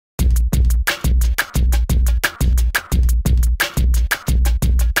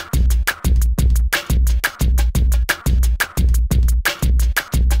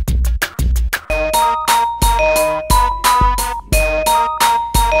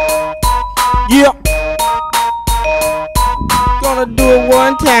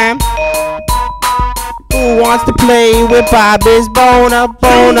play with Bobby's boner?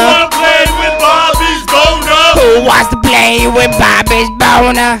 You wanna play with Bobby's boner? Who wants to play with Bobby's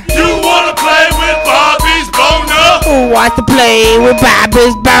boner? You wanna play with Bobby's boner? Who wants to play with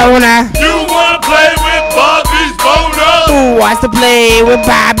Bobby's boner? You wanna play with Bobby's boner? Who wants to play with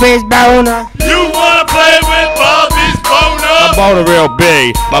Bobby's boner? You wanna play with Bobby's boner? My boner real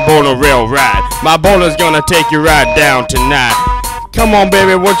big, my boner real right. My boner's gonna take you right down tonight. Come on,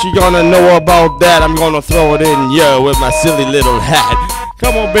 baby, what you gonna know about that? I'm gonna throw it in you with my silly little hat.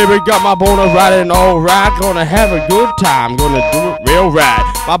 Come on, baby, got my boner right and all right. Gonna have a good time, gonna do it real right.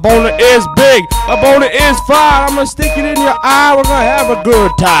 My boner is big, my boner is fine. I'm gonna stick it in your eye, we're gonna have a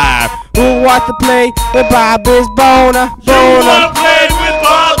good time. Who wants to play with Bobby's boner? You wanna play with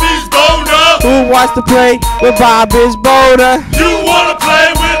Bobby's boner? Who wants to play with Bobby's boner? You wanna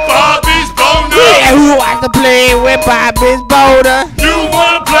play with Bobby's boner? Yeah, who wants to play with Bobby's boner? You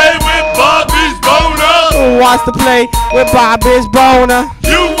wanna play with Bobby's boner? Who wants to play with Bobby's boner?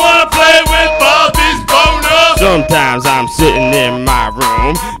 You wanna play with Bobby's boner? Sometimes I'm sitting in my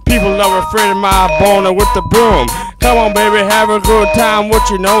room. People are afraid of my boner with the broom. Come on, baby, have a good time. What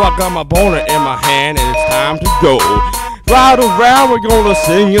you know, I got my boner in my hand and it's time to go. Ride around, we're gonna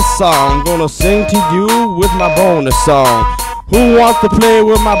sing a song. Gonna sing to you with my boner song. Who wants to play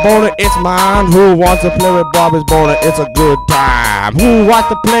with my boner? It's mine. Who wants to play with Bobby's boner? It's a good time. Who wants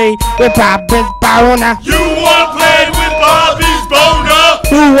to play with Bobby's boner? You wanna play with Bobby's boner?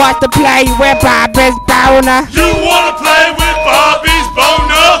 Who wants to play with Bobby's boner? You wanna play with Bobby's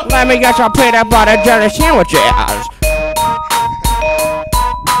boner? Let me get your peanut butter jelly sandwiches.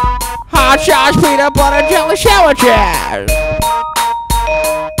 Hot sauce peanut butter jelly sandwiches.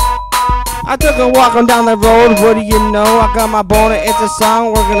 I took a walk on down the road, what do you know? I got my boner, it's a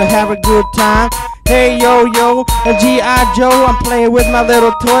song, we're gonna have a good time. Hey yo yo, and G.I. Joe, I'm playing with my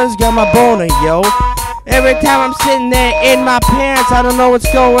little toys, got my boner yo. Every time I'm sitting there in my pants, I don't know what's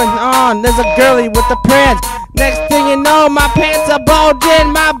going on. There's a girlie with the prance. Next thing you know, my pants are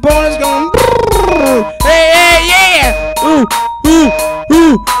bulging, my boner's going. Hey hey yeah, ooh ooh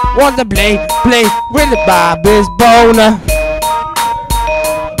ooh. Want to play with the Bobby's boner?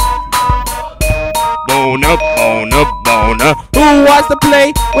 Boner, boner, boner. Who wants to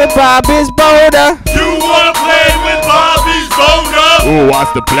play with Bobby's boner? You wanna play with Bobby's boner? Who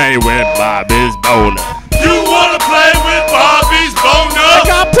wants to play with Bobby's boner? You wanna play with Bobby's boner? I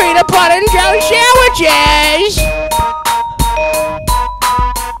got peanut butter and jelly sandwiches.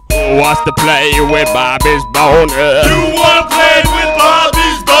 Who wants to play with Bobby's boner? You wanna play with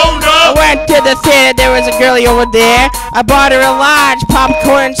Bobby's boner? I went to the theater, there was a girlie over there. I bought her a large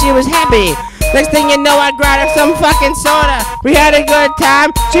popcorn, she was happy. Next thing you know, I grabbed her some fucking soda. We had a good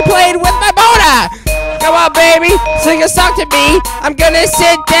time, she played with my boner. Come on, baby, sing a song to me. I'm gonna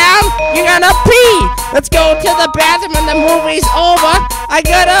sit down, you're gonna pee. Let's go to the bathroom and the movie's over. I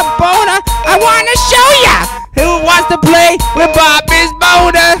got a boner, I wanna show ya. Who wants to play with Bobby's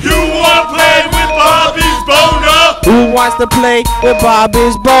boner? You wanna play with Bobby's boner? Who wants to play with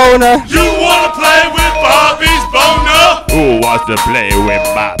Bobby's boner? You wanna play with Bobby's boner? Who wants to play with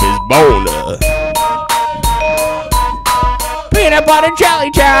Bobby's boner? Peanut butter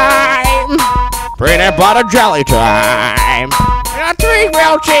jelly time. Peanut butter jelly time. I got 3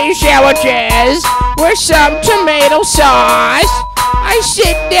 grilled cheese sandwiches with some tomato sauce. I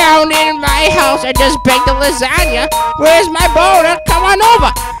sit down in my house, I just baked a lasagna. Where's my boner? Come on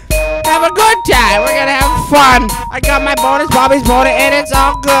over. Have a good time, we're gonna have fun. I got my bonus, Bobby's boner, and it's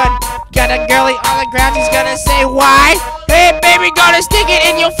all good. Got a girlie on the ground, she's gonna say why. Hey baby, gonna stick it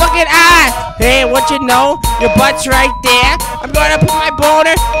in your fucking eye. Hey, what you know? Your butt's right there. I'm gonna put my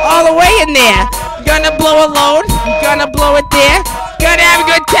boner all the way in there. Gonna blow a load, gonna blow it there. Gonna have a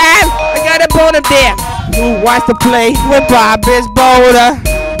good time, I got a boner there. Who wants to play with Bobby's boner?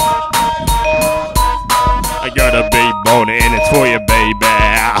 I got a big boner and it's for you,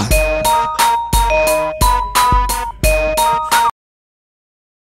 baby.